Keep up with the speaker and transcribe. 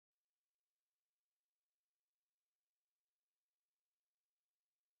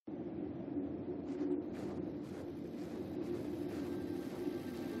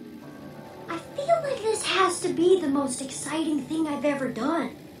feel like this has to be the most exciting thing I've ever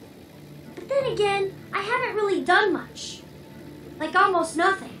done. But then again, I haven't really done much. Like almost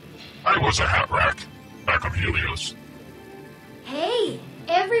nothing. I was a hat rack back on Helios. Hey,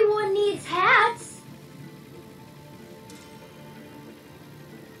 everyone needs hats.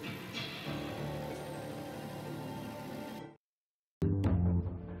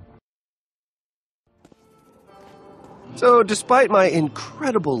 So, despite my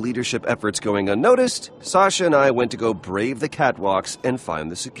incredible leadership efforts going unnoticed, Sasha and I went to go brave the catwalks and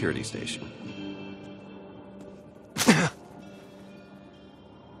find the security station.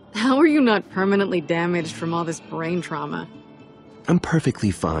 How are you not permanently damaged from all this brain trauma? I'm perfectly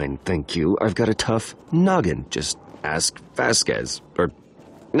fine, thank you. I've got a tough noggin. Just ask Vasquez. Or,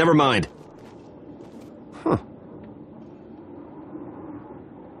 never mind. Huh.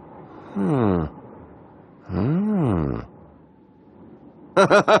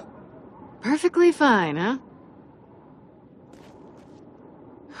 Perfectly fine, huh?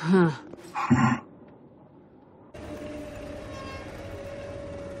 Huh.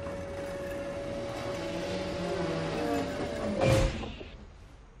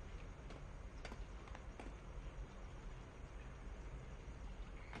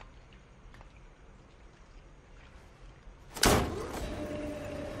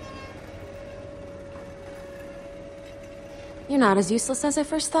 You're not as useless as I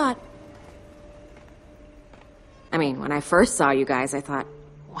first thought. I mean, when I first saw you guys, I thought,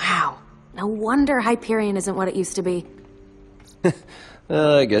 wow, no wonder Hyperion isn't what it used to be.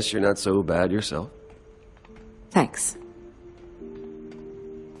 I guess you're not so bad yourself. Thanks.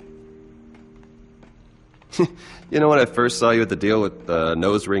 You know, when I first saw you at the deal with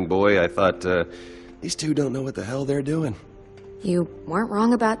Nose Ring Boy, I thought, these two don't know what the hell they're doing. You weren't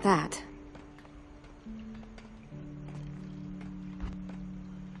wrong about that.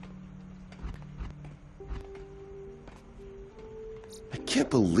 I can't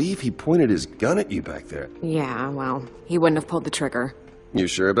believe he pointed his gun at you back there. Yeah, well, he wouldn't have pulled the trigger. You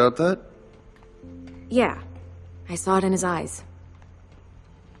sure about that? Yeah, I saw it in his eyes.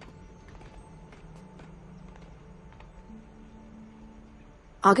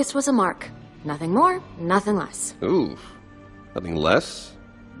 August was a mark. Nothing more, nothing less. Ooh, nothing less?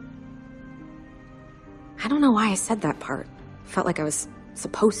 I don't know why I said that part. Felt like I was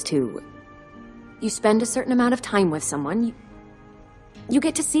supposed to. You spend a certain amount of time with someone, you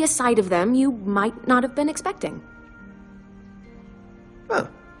get to see a side of them you might not have been expecting. Huh,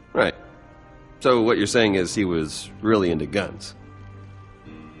 right. So what you're saying is he was really into guns?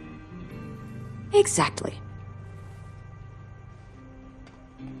 Exactly.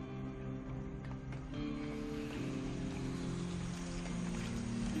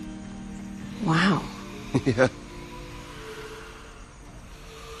 Wow. Yeah.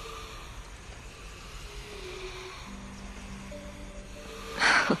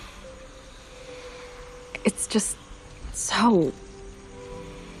 It's just so...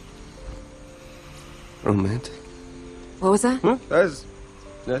 romantic? What was that? Huh?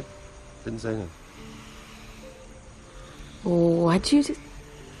 That didn't say that. What'd you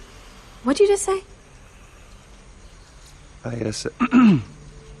just say? I said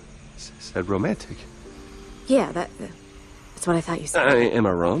romantic. Yeah, that's what I thought you said. Am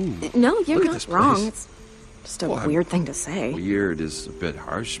I wrong? No, you're Look at not this wrong. place. It's just a weird thing to say. Weird is a bit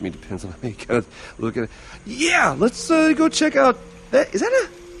harsh. I mean, depends on how you kind of look at it. Yeah, let's go check out that. Is that a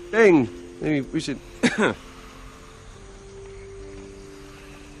thing? Maybe we should.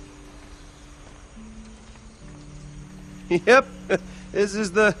 Yep, this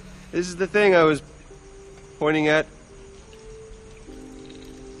is the thing I was pointing at.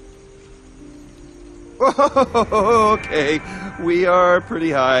 Whoa, okay, we are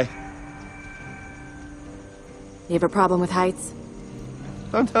pretty high. You have a problem with heights?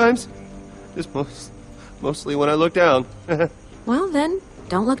 Sometimes, just mostly when I look down. Well, then,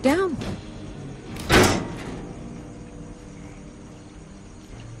 don't look down.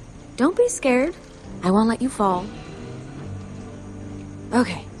 Don't be scared. I won't let you fall.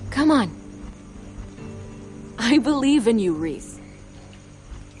 Okay, come on. I believe in you, Reese.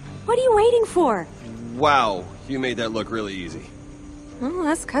 What are you waiting for? Wow, you made that look really easy. Well,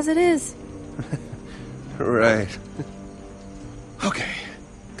 that's 'cause it is. Right. Okay,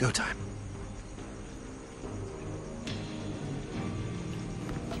 go time.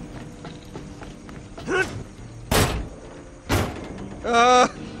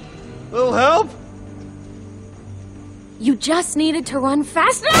 Little help? You just needed to run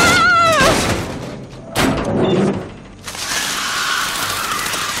faster!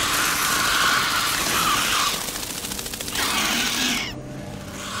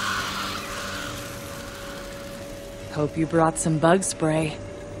 Hope you brought some bug spray.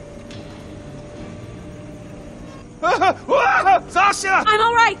 Sasha! I'm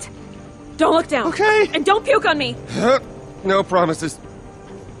all right! Don't look down. Okay. And don't puke on me. No promises.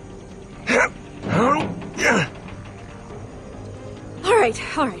 All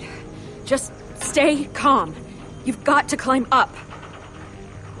right. Just stay calm. You've got to climb up.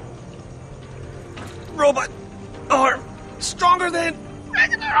 Robot arm stronger than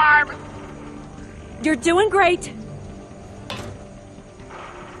regular arm. You're doing great.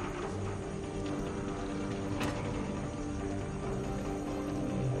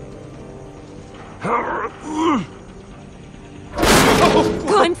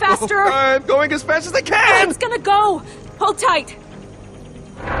 Climb faster! I'm going as fast as I can! It's gonna go! Hold tight!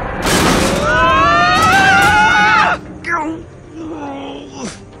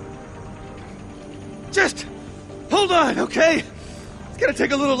 Just hold on, okay? It's gonna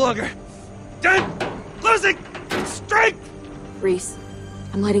take a little longer. I'm losing strength! Reese,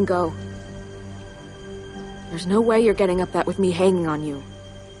 I'm letting go. There's no way you're getting up that with me hanging on you.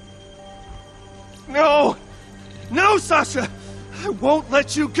 No! No, Sasha! I won't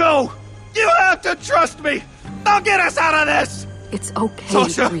let you go! You have to trust me! I'll get us out of this! It's okay,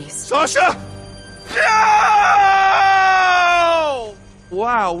 Sasha! Reese. Sasha! No!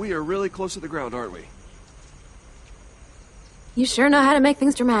 Wow, we are really close to the ground, aren't we? You sure know how to make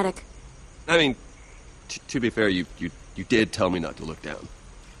things dramatic. I mean, to be fair, you did tell me not to look down.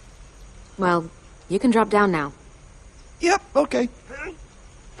 Well, you can drop down now. Yep, okay.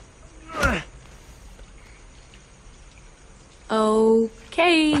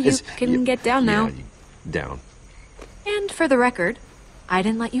 Okay, you can get down now. Yeah, down. And for the record, I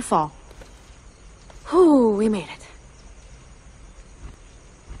didn't let you fall. Whew, we made it.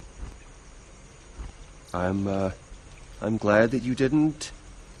 I'm glad that you didn't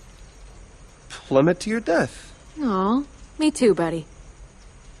plummet to your death. Aw, me too, buddy.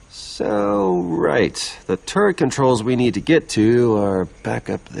 So, right. The turret controls we need to get to are back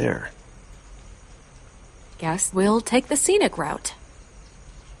up there. Guess we'll take the scenic route.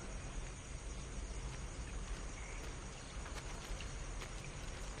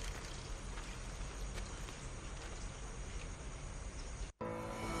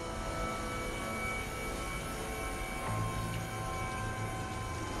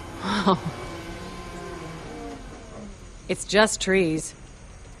 Wow. It's just trees.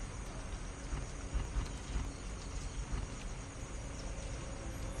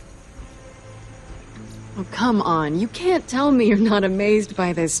 Oh, come on. You can't tell me you're not amazed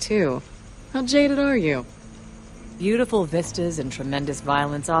by this, too. How jaded are you? Beautiful vistas and tremendous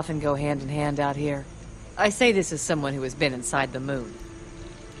violence often go hand in hand out here. I say this as someone who has been inside the moon.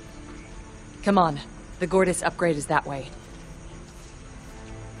 Come on, the Gortys upgrade is that way.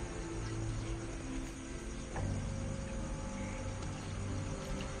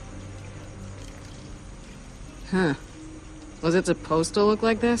 Huh. Was it supposed to look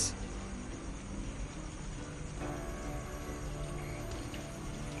like this?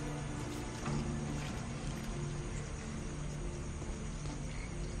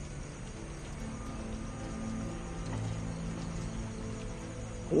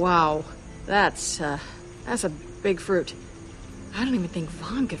 Wow, that's a big fruit. I don't even think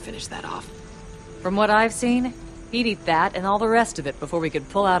Vaughn could finish that off. From what I've seen, he'd eat that and all the rest of it before we could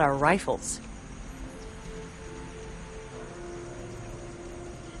pull out our rifles.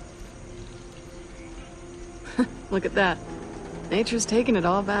 Look at that. Nature's taking it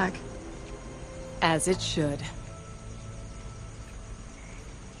all back. As it should.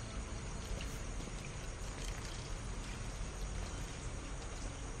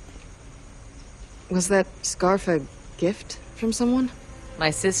 Was that scarf a gift from someone? My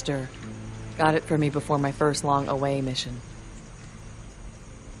sister got it for me before my first long away mission.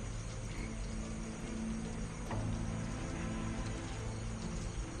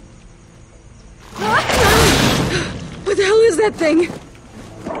 What the hell is that thing?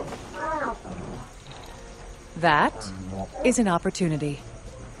 That is an opportunity.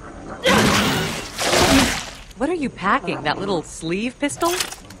 What are you packing? That little sleeve pistol?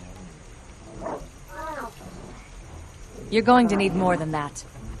 You're going to need more than that.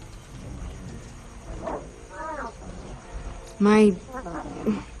 My...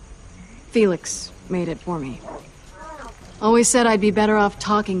 Felix made it for me. Always said I'd be better off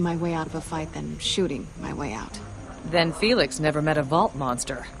talking my way out of a fight than shooting my way out. Then Felix never met a vault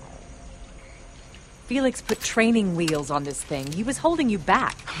monster. Felix put training wheels on this thing. He was holding you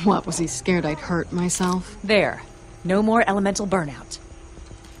back. What, was he scared I'd hurt myself? There. No more elemental burnout.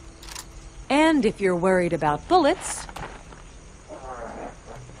 And if you're worried about bullets...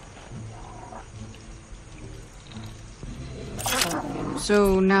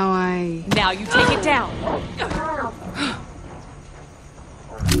 So now I... Now you take it down.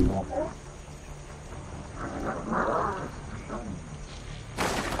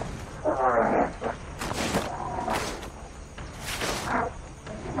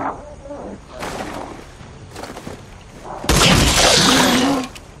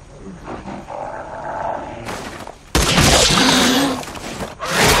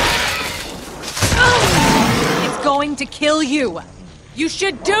 It's going to kill you. You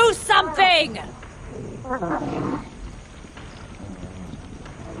should do something!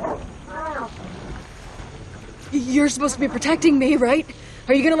 You're supposed to be protecting me, right?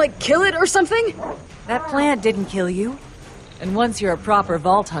 Are you gonna, like, kill it or something? That plant didn't kill you. And once you're a proper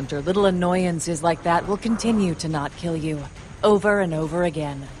vault hunter, little annoyances like that will continue to not kill you. Over and over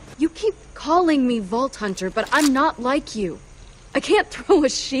again. You keep calling me Vault Hunter, but I'm not like you. I can't throw a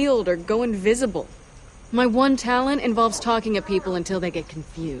shield or go invisible. My one talent involves talking at people until they get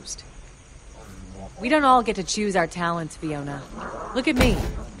confused. We don't all get to choose our talents, Fiona. Look at me.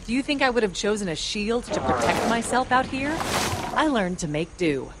 Do you think I would have chosen a shield to protect myself out here? I learned to make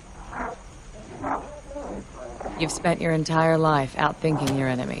do. You've spent your entire life outthinking your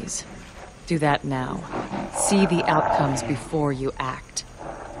enemies. Do that now. See the outcomes before you act.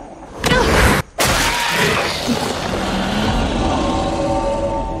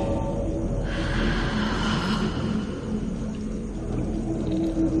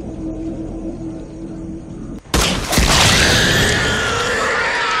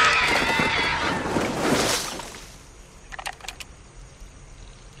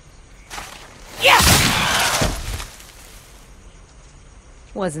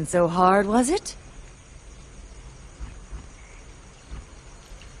 Wasn't so hard, was it?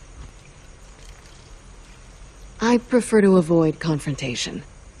 I prefer to avoid confrontation.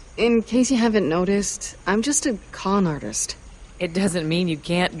 In case you haven't noticed, I'm just a con artist. It doesn't mean you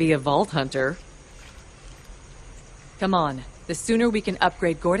can't be a vault hunter. Come on. The sooner we can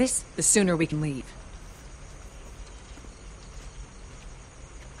upgrade Gortys, the sooner we can leave.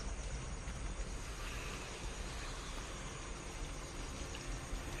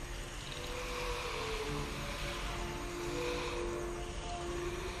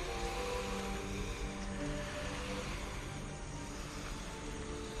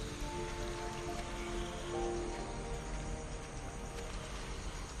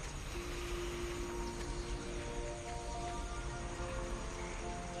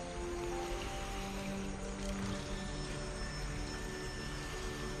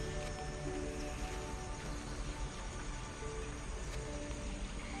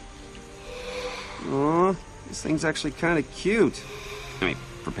 Aw, this thing's actually kind of cute. I mean,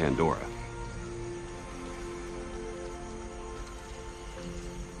 for Pandora.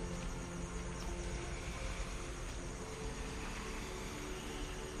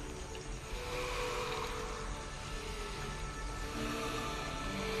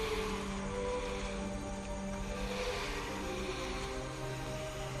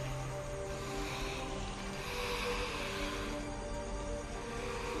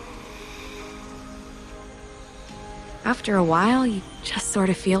 After a while, you just sort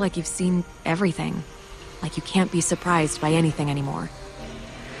of feel like you've seen everything. Like you can't be surprised by anything anymore.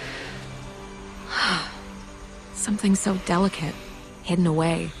 Something so delicate, hidden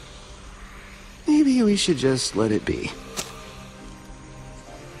away. Maybe we should just let it be.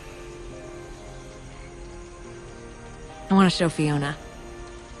 I want to show Fiona.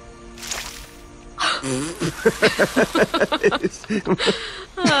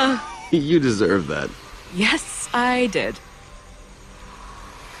 You deserve that. Yes, I did.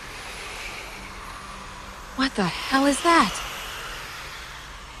 What the hell is that?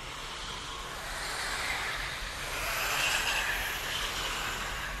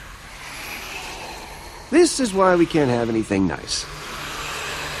 This is why we can't have anything nice.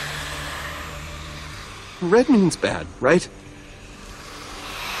 Red means bad, right?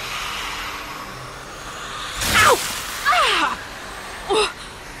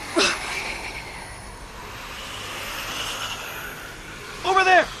 Over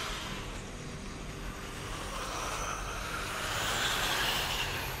there!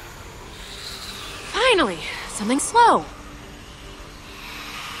 Finally, something slow.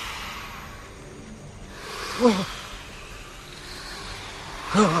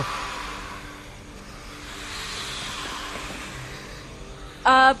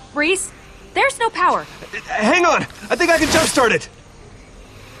 Reese, there's no power. Hang on! I think I can jumpstart it!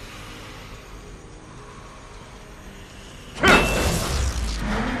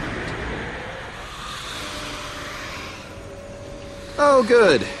 Oh,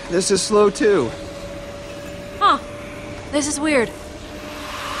 good. This is slow, too. Huh. This is weird.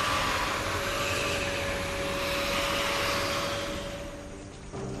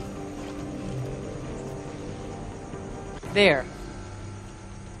 There.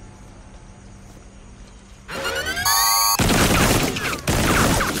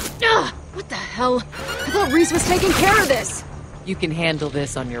 Ugh! What the hell? I thought Reese was taking care of this! You can handle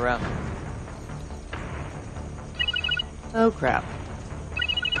this on your own. Oh, crap.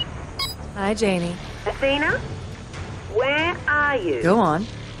 Hi, Janie. Athena? Where are you? Go on.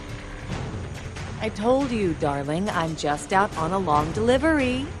 I told you, darling, I'm just out on a long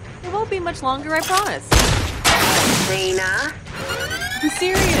delivery. It won't be much longer, I promise. Athena? I'm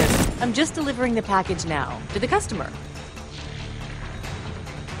serious. I'm just delivering the package now, to the customer.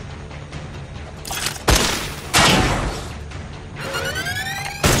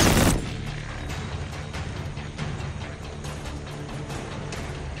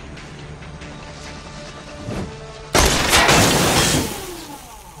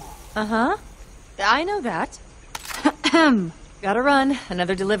 Uh-huh. I know that. Gotta run.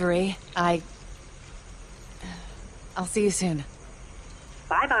 Another delivery. I'll see you soon.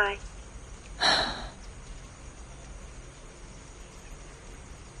 Bye-bye.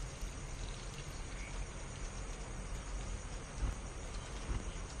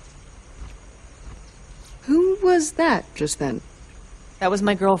 Who was that just then? That was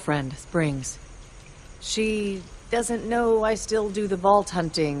my girlfriend, Springs. She doesn't know I still do the vault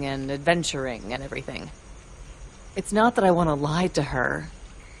hunting and adventuring and everything. It's not that I want to lie to her.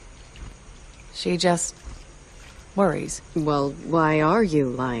 She just worries. Well, why are you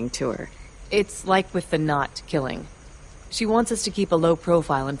lying to her? It's like with the not killing. She wants us to keep a low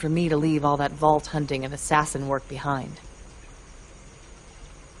profile and for me to leave all that vault hunting and assassin work behind.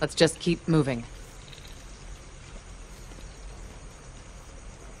 Let's just keep moving.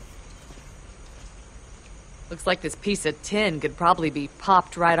 Looks like this piece of tin could probably be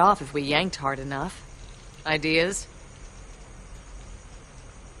popped right off if we yanked hard enough. Ideas?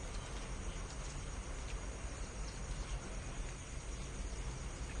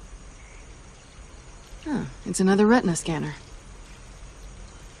 Huh, it's another retina scanner.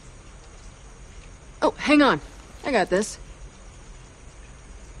 Oh, hang on. I got this.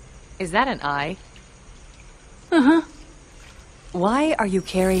 Is that an eye? Uh-huh. Why are you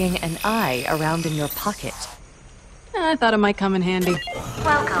carrying an eye around in your pocket? I thought it might come in handy.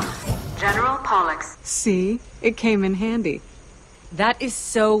 Welcome, General Pollux. See? It came in handy. That is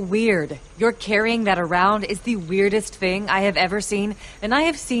so weird. You're carrying that around is the weirdest thing I have ever seen, and I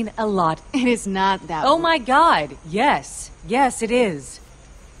have seen a lot. It is not that Oh my god, yes. Yes, it is.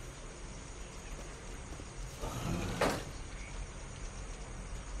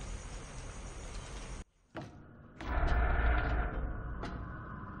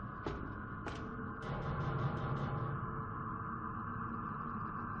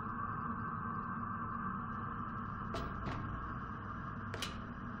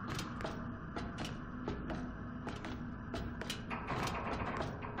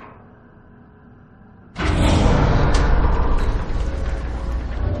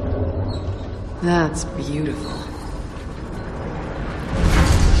 That's beautiful.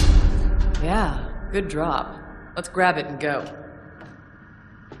 Yeah, good drop. Let's grab it and go.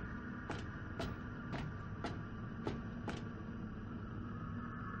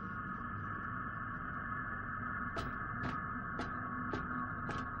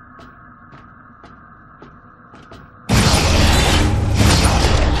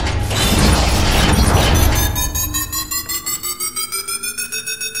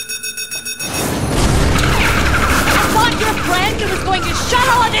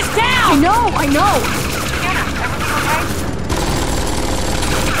 I know! Anna, everything okay?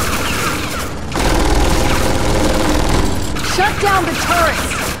 Shut down the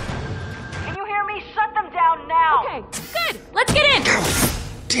turrets! Can you hear me? Shut them down now! Okay, good! Let's get in!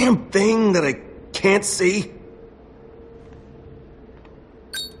 Damn thing that I can't see.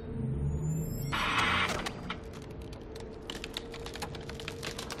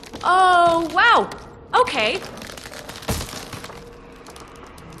 Oh, wow! Okay.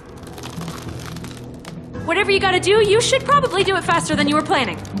 Whatever you gotta do, you should probably do it faster than you were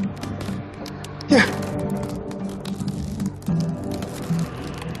planning. Yeah.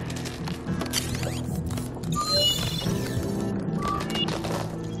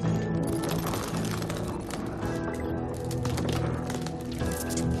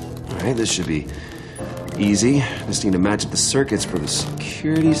 Alright, this should be easy. Just need to match up the circuits for the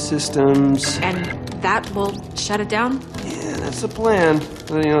security systems. And that will shut it down? Yeah, that's the plan.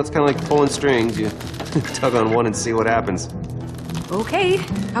 Well, you know, it's kind of like pulling strings. You tug on one and see what happens. Okay.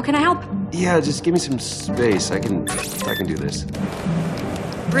 How can I help? Yeah, just give me some space. I can do this.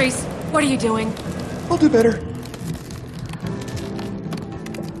 Grace, what are you doing? I'll do better.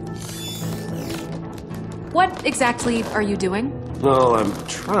 What exactly are you doing? Well, I'm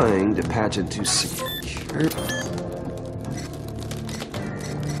trying to patch into secure...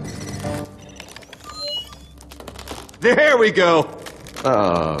 There we go!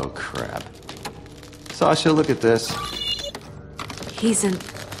 Oh, crap. Sasha, look at this. He's an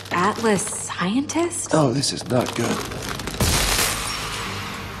Atlas scientist? Oh, this is not good.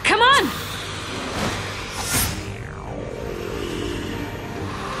 Come on!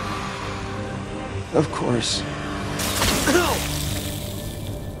 Of course.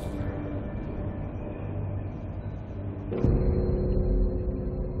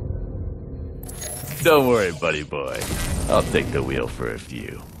 Don't worry, buddy boy. I'll take the wheel for a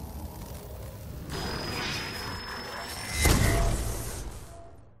few.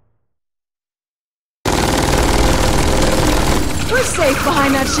 We're safe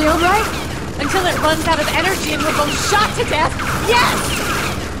behind that shield, right? Until it runs out of energy and we're both shot to death. Yes!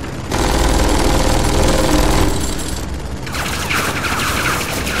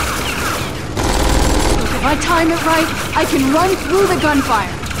 If I time it right, I can run through the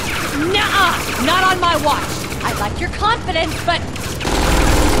gunfire. Nuh-uh! Not on my watch. I like your confidence, but...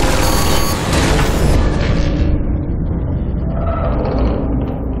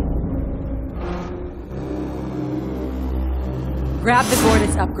 Grab the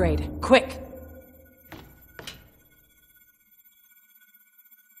Gordis upgrade. Quick!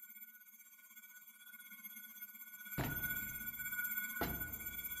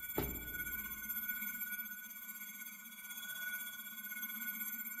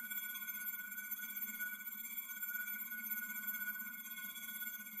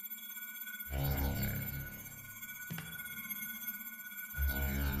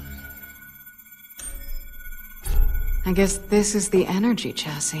 I guess this is the energy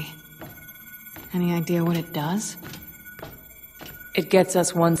chassis. Any idea what it does? It gets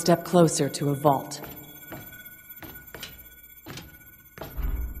us one step closer to a vault.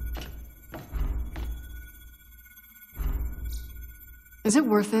 Is it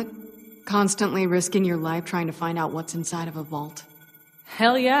worth it? Constantly risking your life trying to find out what's inside of a vault?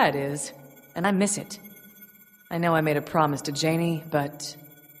 Hell yeah, it is. And I miss it. I know I made a promise to Janie, but...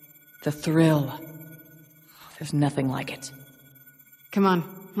 the thrill... there's nothing like it. Come on,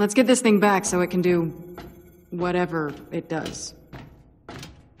 let's get this thing back so it can do... whatever it does.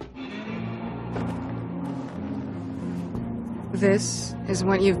 This is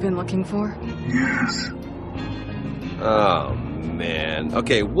what you've been looking for? Yes. Oh, man.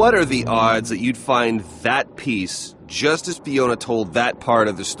 Okay, what are the odds that you'd find that piece just as Fiona told that part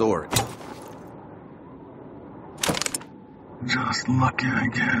of the story? Just lucky, I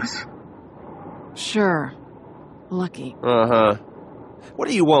guess. Sure. Lucky. Uh-huh. What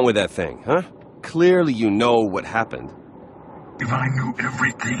do you want with that thing, huh? Clearly you know what happened. If I knew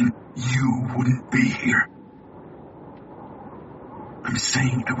everything, you wouldn't be here. I'm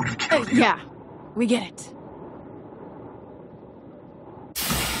saying I would have killed you. Yeah, we get it.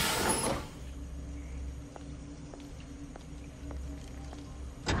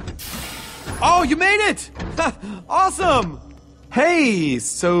 Oh, you made it! Awesome! Hey,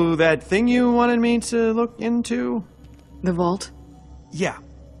 so that thing you wanted me to look into? The vault? Yeah.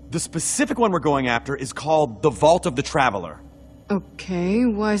 The specific one we're going after is called the Vault of the Traveler. Okay,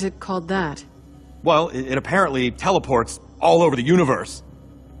 why is it called that? Well, it apparently teleports all over the universe.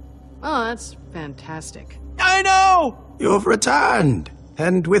 Oh, that's fantastic. I know! You've returned,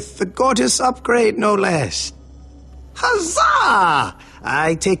 and with the Gordis upgrade, no less. Huzzah!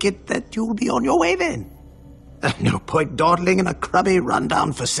 I take it that you'll be on your way then. No point dawdling in a crummy,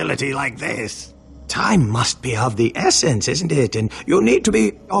 rundown facility like this. Time must be of the essence, isn't it? And you need to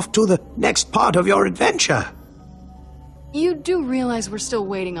be off to the next part of your adventure. You do realize we're still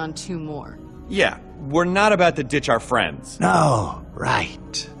waiting on 2 more. Yeah, we're not about to ditch our friends. No,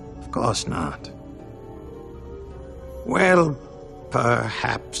 right. Of course not. Well,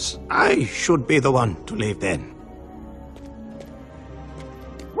 perhaps I should be the one to leave then.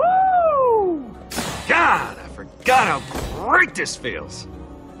 Woo! God, I forgot how great this feels.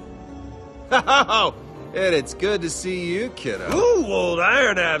 Oh, and it's good to see you, kiddo. Ooh, old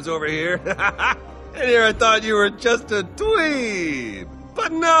Iron Abs over here. And here I thought you were just a dweeb.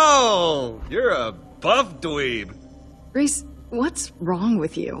 But no, you're a buff dweeb. Reese, what's wrong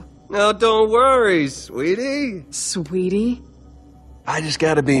with you? No, don't worry, sweetie. Sweetie? I just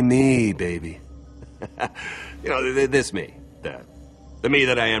gotta be me, baby. You know, this me. The me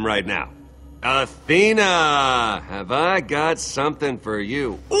that I am right now. Athena, have I got something for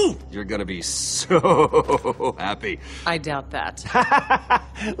you? Ooh, you're gonna be so happy. I doubt that.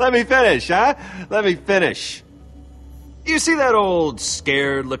 Let me finish, huh? Let me finish. You see that old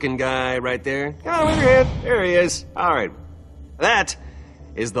scared-looking guy right there? Come on, wave your hand. There he is. All right. That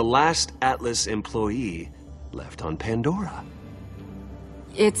is the last Atlas employee left on Pandora.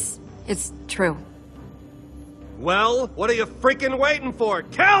 It's true. Well, what are you freaking waiting for?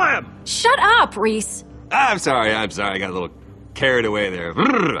 Kill him! Shut up, Reese. I'm sorry. I got a little carried away there.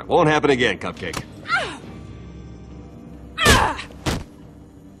 Won't happen again, Cupcake.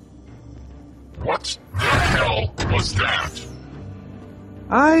 What the hell was that?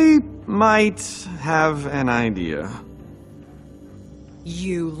 I might have an idea.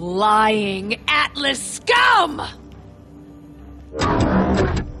 You lying Atlas scum!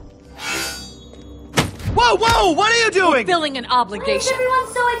 Whoa, whoa! What are you doing? Fulfilling an Why is obligation.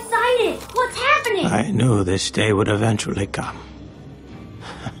 everyone so excited? What's happening? I knew this day would eventually come.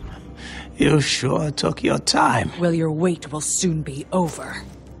 You sure took your time. Well, your wait will soon be over.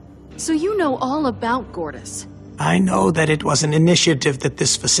 So you know all about Gortys. I know that it was an initiative that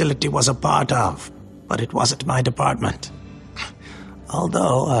this facility was a part of, but it wasn't my department.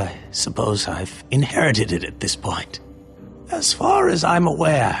 Although, I suppose I've inherited it at this point. As far as I'm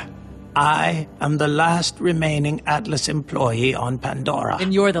aware, I am the last remaining Atlas employee on Pandora.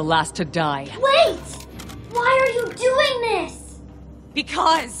 And you're the last to die. Wait! Why are you doing this?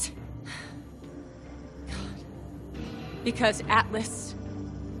 Because Atlas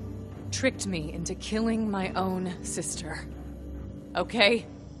tricked me into killing my own sister. Okay?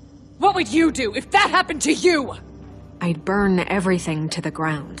 What would you do if that happened to you? I'd burn everything to the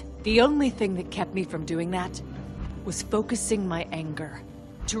ground. The only thing that kept me from doing that was focusing my anger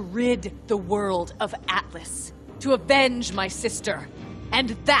to rid the world of Atlas, to avenge my sister. And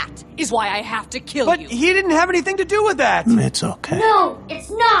that is why I have to kill you. But he didn't have anything to do with that. It's okay. No,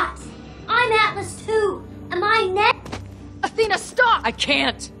 it's not. I'm Atlas too. Am I next? Athena, stop! I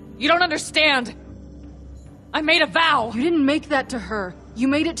can't. You don't understand. I made a vow. You didn't make that to her. You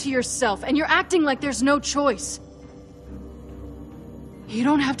made it to yourself, and you're acting like there's no choice. You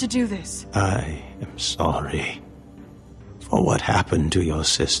don't have to do this. I am sorry for what happened to your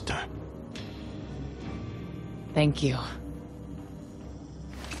sister. Thank you.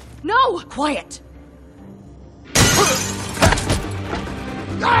 No! Quiet! Holy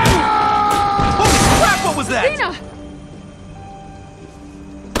crap, what was that? Athena!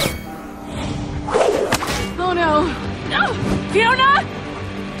 Oh no! No! Fiona!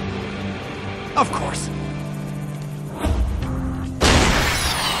 Of course.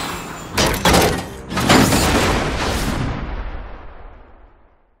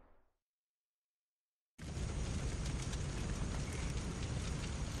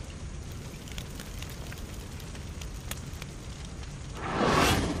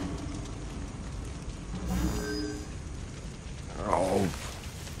 Oh,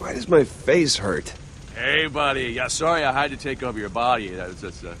 why does my face hurt? Hey, buddy. Yeah, sorry I had to take over your body. I was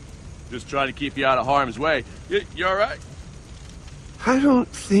just trying to keep you out of harm's way. You all right? I don't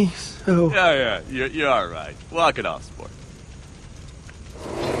think so. Yeah, you're all right. Walk it off, sport.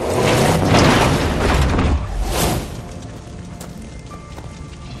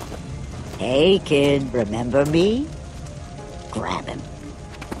 Hey, kid, remember me? Grab him.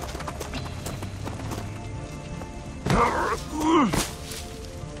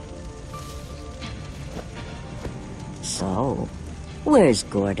 So, where's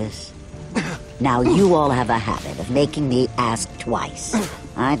Gortys? Now, you all have a habit of making me ask twice.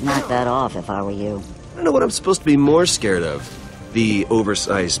 I'd knock that off if I were you. I don't know what I'm supposed to be more scared of. The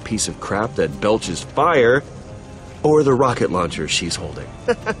oversized piece of crap that belches fire, or the rocket launcher she's holding.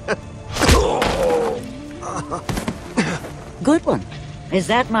 Good one. Is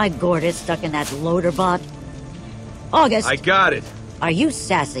that my Gortys stuck in that loader bot? August! I got it. Are you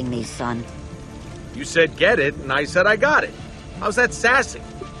sassing me, son? You said get it, and I said I got it. How's that sassy?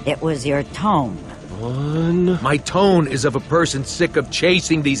 It was your tone. My tone is of a person sick of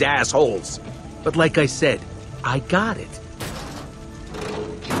chasing these assholes. But like I said, I got it.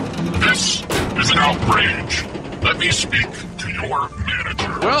 This is an outrage. Let me speak to your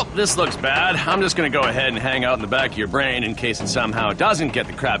manager. Well, this looks bad. I'm just gonna go ahead and hang out in the back of your brain in case it somehow doesn't get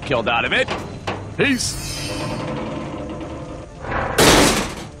the crap killed out of it. Peace. I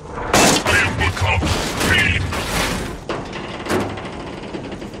have become pain.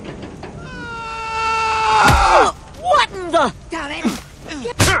 What in the... Got it.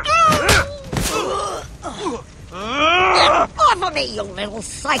 Get off of me, you little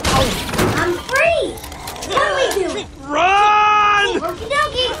psycho! I'm free! What do we do? Run! Okie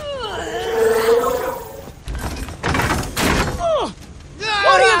dokie!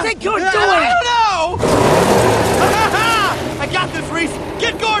 What do you think you're doing? I don't know! I got this, Reese!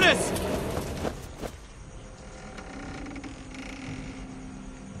 Get Gortys!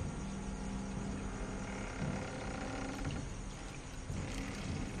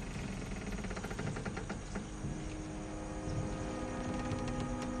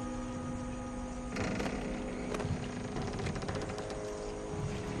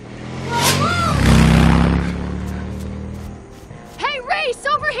 Hey, Race,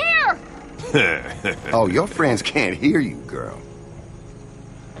 over here! Oh, your friends can't hear you, girl.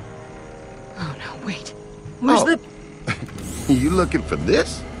 Oh, no, wait. Where's the... You looking for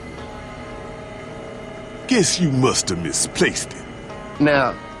this? Guess you must have misplaced it.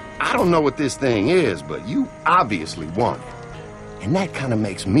 Now, I don't know what this thing is, but you obviously want it. And that kind of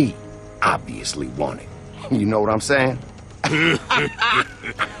makes me obviously want it. You know what I'm saying?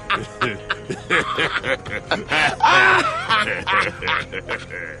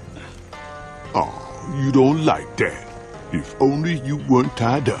 Oh, you don't like that. If only you weren't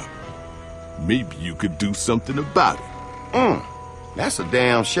tied up. Maybe you could do something about it. That's a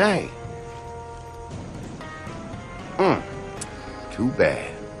damn shame. Too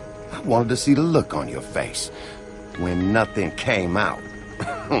bad. I wanted to see the look on your face when nothing came out.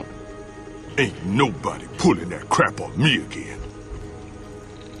 Ain't nobody pulling that crap on me again.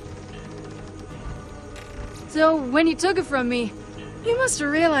 So, when you took it from me, you must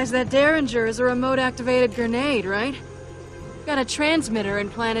have realized that Derringer is a remote-activated grenade, right? Got a transmitter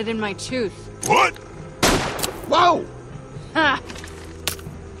implanted in my tooth. What? Whoa! Ha!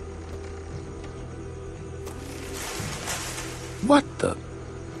 What the...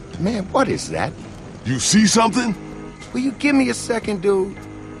 Man, what is that? You see something? Will you give me a second, dude?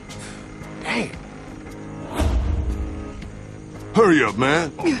 Damn. Hurry up,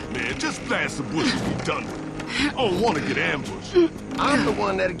 man. Man, just blast the bush and be done with it. I don't want to get ambushed. I'm the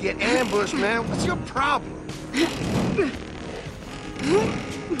one that'll get ambushed, man. What's your problem?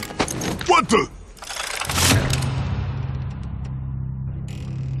 What the...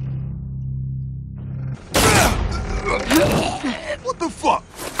 What the fuck?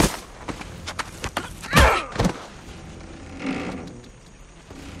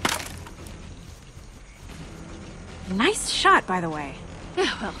 Nice shot, by the way.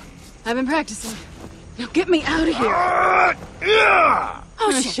 Yeah, well, I've been practicing. Now get me out of here.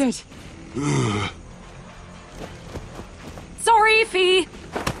 Oh, shit. Sorry, Fee.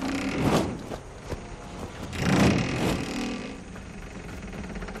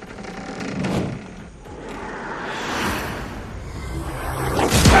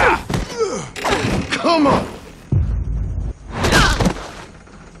 Come on!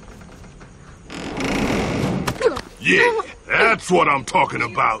 Yeah, that's what I'm talking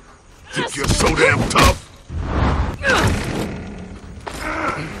about. Think you're so damn tough?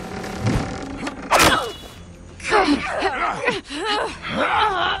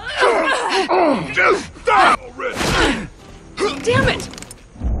 Just die already! Damn it!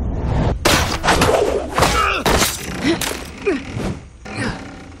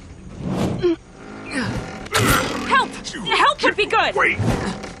 Help! Help would be good! Wait!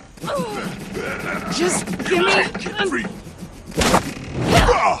 Just give me... Free.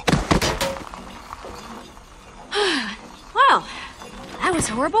 Well, that was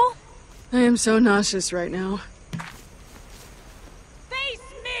horrible. I am so nauseous right now.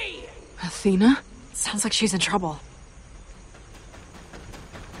 Face me! Athena? Sounds like she's in trouble.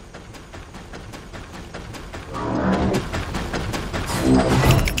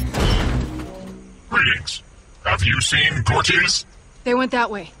 Greetings. Have you seen Gortys? They went that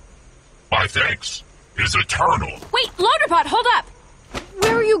way. My thanks is eternal. Wait, Loaderbot, hold up!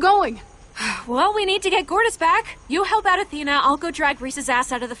 Where are you going? Well, we need to get Gortys back. You help out Athena, I'll go drag Reese's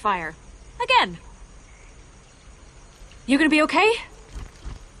ass out of the fire. Again. You gonna be okay?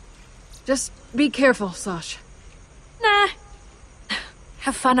 Just be careful, Sash. Nah.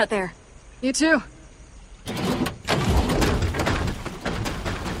 Have fun out there. You too.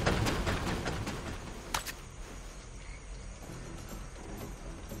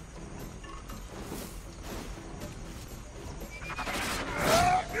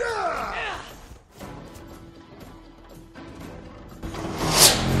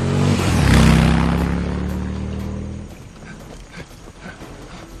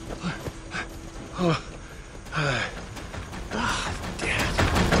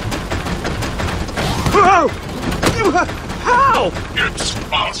 How? It's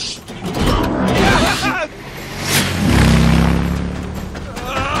us.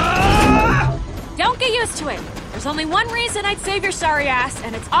 Don't get used to it. There's only one reason I'd save your sorry ass,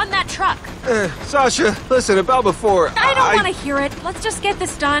 and it's on that truck. Sasha, listen, about before... I don't want to hear it. Let's just get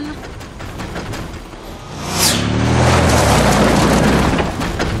this done.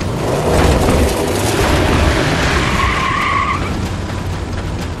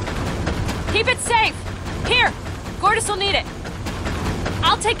 Keep it safe. Here, Gortys will need it.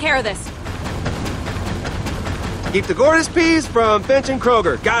 I'll take care of this. Keep the Gortys peas from Finch and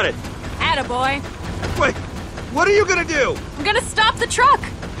Kroger. Got it. Attaboy. Wait, what are you gonna do? I'm gonna stop the truck.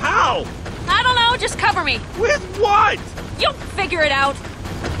 How? I don't know, just cover me. With what? You'll figure it out.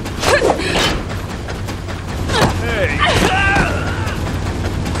 Hey.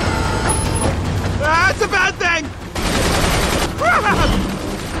 That's a bad thing!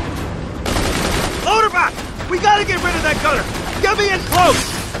 Loaderbot! We gotta get rid of that gunner! Get me in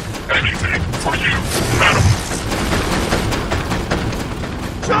close! Anything for you, madam.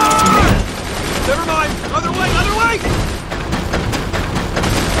 Charge! Never mind! Other way, other way!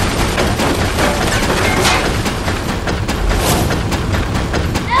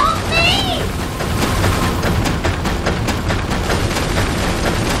 Help me!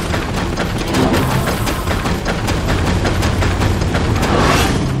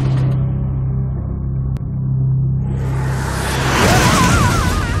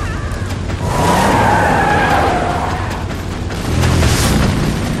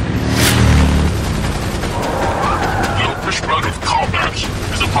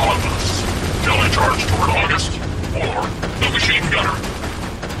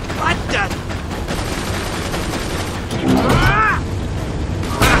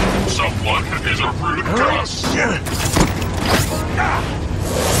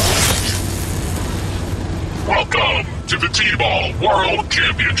 Welcome to the T-Ball World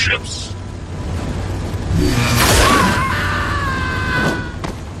Championships.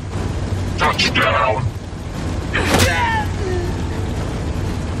 Touchdown.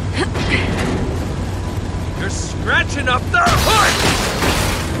 You're scratching up their heart!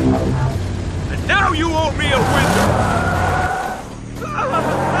 And now you owe me a window!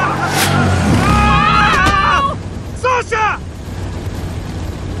 Sasha!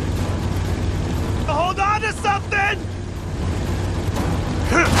 Hold on to something!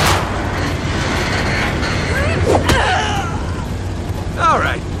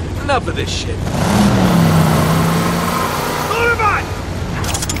 Alright, enough of this shit. Motorbike!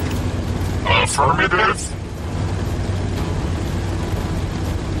 Affirmative.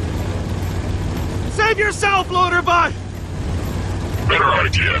 Save yourself, Loaderbot! Better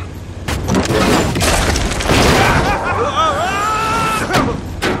idea.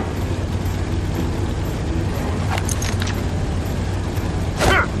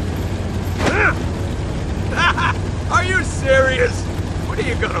 Are you serious? What are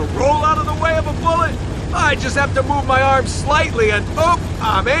you gonna roll out of the way of a bullet? I just have to move my arm slightly and oh,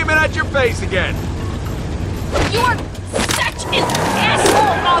 I'm aiming at your face again. You are such an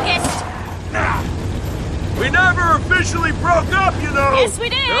asshole, August! We never officially broke up, you know. Yes, we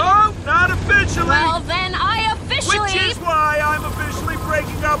did. No, not officially. Well, then I officially... Which is why I'm officially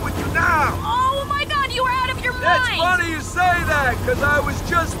breaking up with you now. Oh my god, you are out of your mind! It's funny you say that, because I was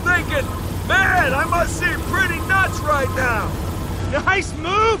just thinking, man, I must seem pretty nuts right now. Nice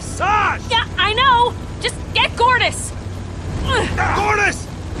move, Sash! Yeah, I know. Just get Gordis. Gordis!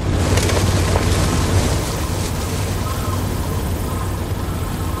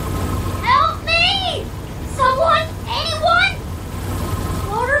 Help me! Someone? Anyone?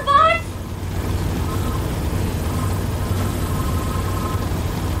 Motorbot?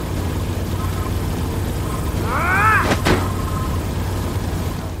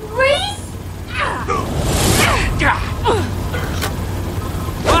 Reese?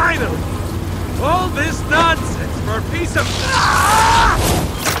 Finally! All this nonsense for a piece of...